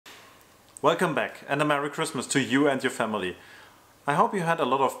Welcome back and a Merry Christmas to you and your family. I hope you had a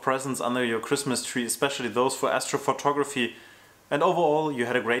lot of presents under your Christmas tree, especially those for astrophotography, and overall you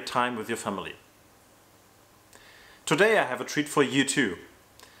had a great time with your family. Today I have a treat for you too.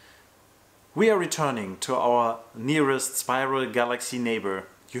 We are returning to our nearest spiral galaxy neighbor.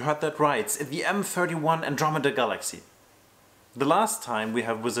 You heard that right, it's the M31 Andromeda galaxy. The last time we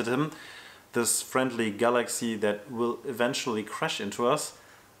have visited him, this friendly galaxy that will eventually crash into us,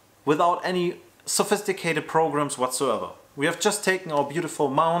 without any sophisticated programs whatsoever. We have just taken our beautiful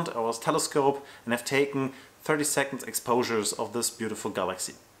mount, our telescope, and have taken 30-second exposures of this beautiful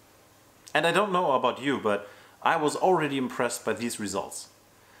galaxy. And I don't know about you, but I was already impressed by these results.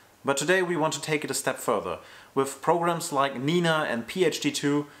 But today we want to take it a step further. With programs like NINA and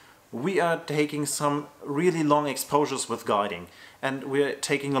PHD2, we are taking some really long exposures with guiding, and we're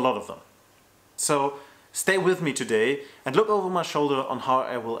taking a lot of them. So stay with me today and look over my shoulder on how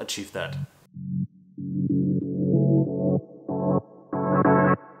I will achieve that.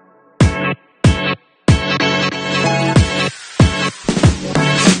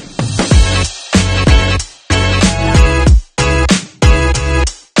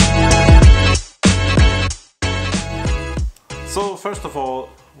 So first of all,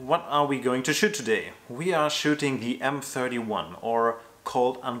 what are we going to shoot today? We are shooting the M31, or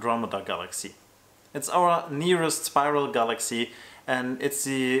called Andromeda galaxy. It's our nearest spiral galaxy and it's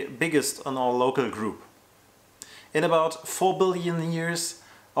the biggest in our local group. In about 4 billion years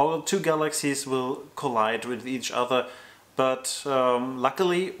our two galaxies will collide with each other, but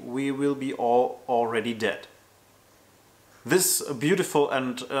luckily we will be all already dead. This beautiful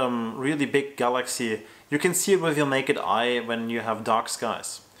and really big galaxy, you can see it with your naked eye when you have dark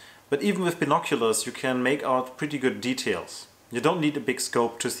skies. But even with binoculars you can make out pretty good details. You don't need a big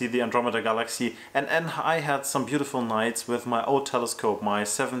scope to see the Andromeda galaxy, and I had some beautiful nights with my old telescope, my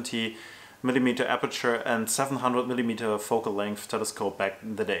 70mm aperture and 700mm focal length telescope back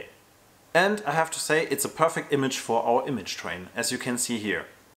in the day. And I have to say, it's a perfect image for our image train, as you can see here.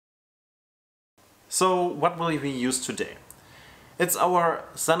 So what will we use today? It's our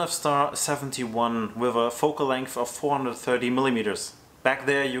Zenithstar 71 with a focal length of 430mm. Back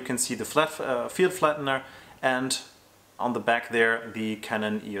there you can see the field flattener, and on the back there the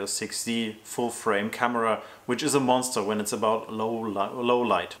Canon EOS 6D full frame camera, which is a monster when it's about low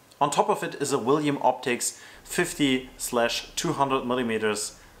light. On top of it is a William Optics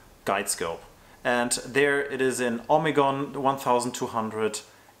 50/200mm guide scope, and there it is an Omegon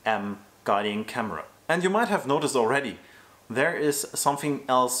 1200M guiding camera. And you might have noticed already, there is something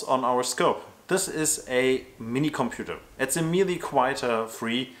else on our scope. This is a mini computer. It's a merely quite a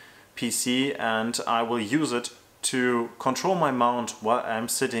free PC, and I will use it to control my mount while I'm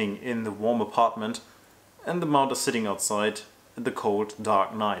sitting in the warm apartment and the mount is sitting outside in the cold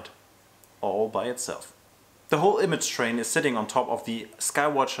dark night, all by itself. The whole image train is sitting on top of the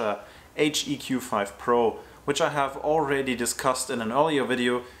Skywatcher HEQ5 Pro, which I have already discussed in an earlier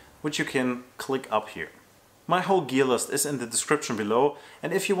video, which you can click up here. My whole gear list is in the description below,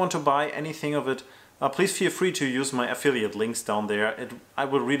 and if you want to buy anything of it, please feel free to use my affiliate links down there. I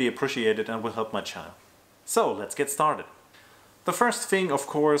would really appreciate it and will help my channel. So let's get started. The first thing, of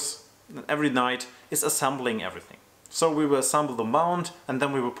course, every night is assembling everything. So we will assemble the mount and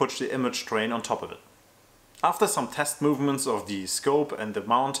then we will put the image train on top of it. After some test movements of the scope and the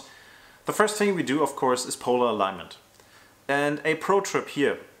mount, the first thing we do, of course, is polar alignment. And a pro tip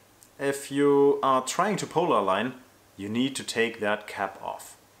here: if you are trying to polar align, you need to take that cap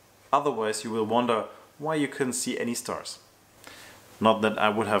off. Otherwise you will wonder why you couldn't see any stars. Not that I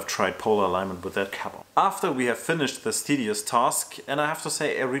would have tried polar alignment with that cap on. After we have finished this tedious task, and I have to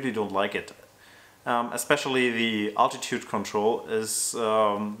say I really don't like it, especially the altitude control is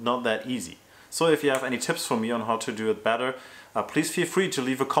not that easy. So if you have any tips for me on how to do it better, please feel free to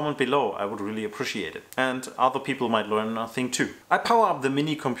leave a comment below. I would really appreciate it. And other people might learn a thing too. I power up the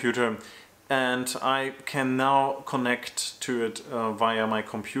mini computer and I can now connect to it via my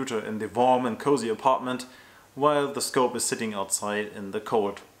computer in the warm and cozy apartment, while the scope is sitting outside in the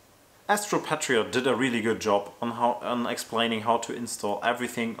cold. AstroPatriot did a really good job on explaining how to install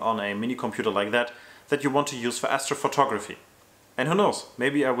everything on a mini computer like that you want to use for astrophotography. And who knows,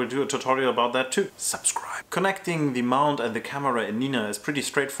 maybe I will do a tutorial about that too. Subscribe! Connecting the mount and the camera in NINA is pretty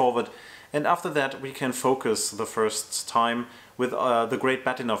straightforward, and after that we can focus the first time with the Great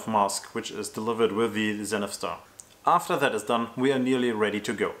Batinov mask, which is delivered with the Zenithstar. After that is done, we are nearly ready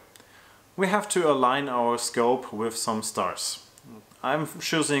to go. We have to align our scope with some stars. I'm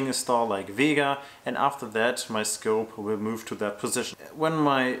choosing a star like Vega, and after that my scope will move to that position. When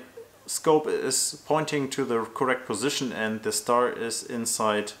my scope is pointing to the correct position and the star is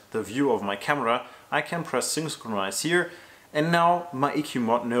inside the view of my camera, I can press synchronize here, and now my EQ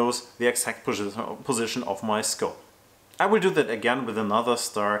mod knows the exact position of my scope. I will do that again with another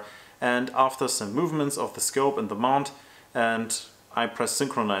star, and after some movements of the scope and the mount, and I press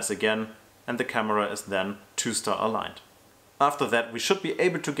synchronize again, and the camera is then 2-star aligned. After that we should be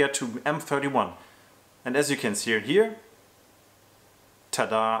able to get to M31, and as you can see here,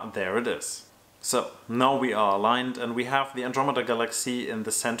 ta-da, there it is. So now we are aligned and we have the Andromeda Galaxy in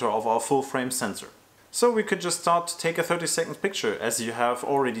the center of our full frame sensor. So we could just start to take a 30-second picture, as you have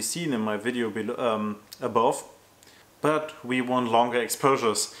already seen in my video below, above. But we want longer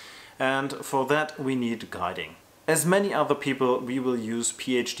exposures, and for that we need guiding. As many other people, we will use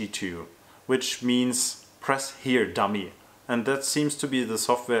PHD2, which means press here dummy, and that seems to be the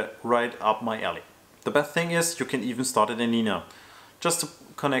software right up my alley. The best thing is you can even start it in NINA. Just to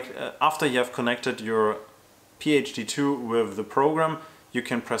connect, after you have connected your PHD2 with the program, you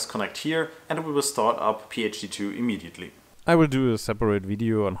can press connect here and we will start up PHD2 immediately. I will do a separate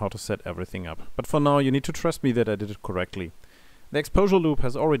video on how to set everything up, but for now you need to trust me that I did it correctly. The exposure loop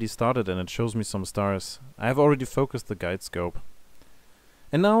has already started and it shows me some stars. I have already focused the guide scope.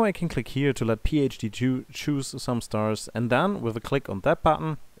 And now I can click here to let PHD2 choose some stars, and then with a click on that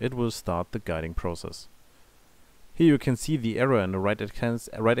button it will start the guiding process. Here you can see the error in the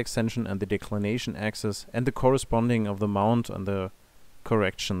right extension and the declination axis and the corresponding of the mount and the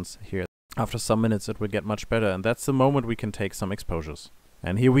corrections here. After some minutes it will get much better, and that's the moment we can take some exposures.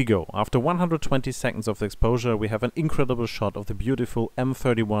 And here we go. After 120 seconds of the exposure we have an incredible shot of the beautiful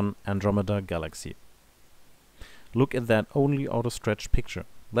M31 Andromeda Galaxy. Look at that only auto-stretched picture.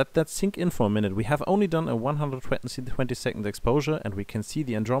 Let that sink in for a minute. We have only done a 120 second exposure and we can see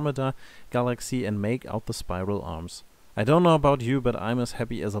the Andromeda Galaxy and make out the spiral arms. I don't know about you, but I'm as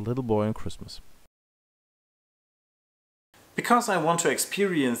happy as a little boy on Christmas. Because I want to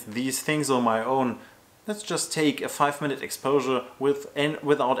experience these things on my own, let's just take a 5-minute exposure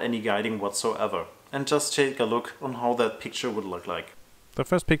without any guiding whatsoever, and just take a look on how that picture would look like. The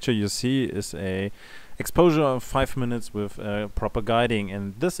first picture you see is a exposure of 5 minutes with proper guiding,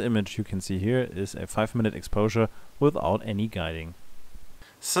 and this image you can see here is a 5-minute exposure without any guiding.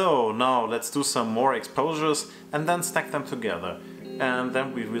 So now let's do some more exposures and then stack them together, and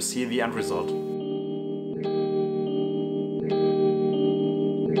then we will see the end result.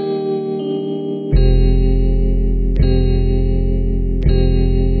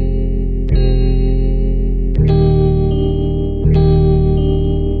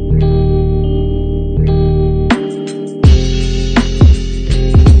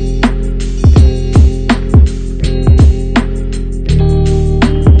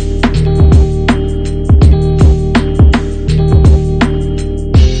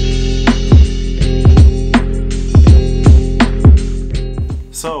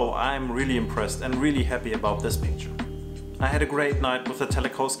 So I'm really impressed and really happy about this picture. I had a great night with the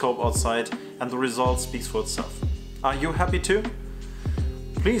telescope outside and the result speaks for itself. Are you happy too?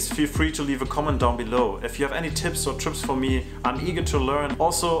 Please feel free to leave a comment down below. If you have any tips or tricks for me, I'm eager to learn.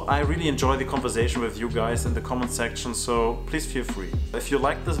 Also, I really enjoy the conversation with you guys in the comment section, so please feel free. If you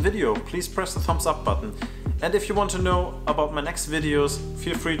liked this video, please press the thumbs up button. And if you want to know about my next videos,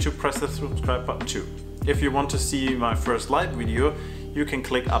 feel free to press the subscribe button too. If you want to see my first live video, you can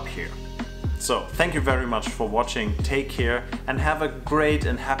click up here. So, thank you very much for watching, take care, and have a great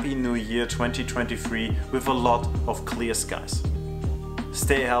and happy new year 2023 with a lot of clear skies.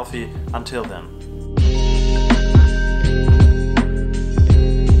 Stay healthy until then.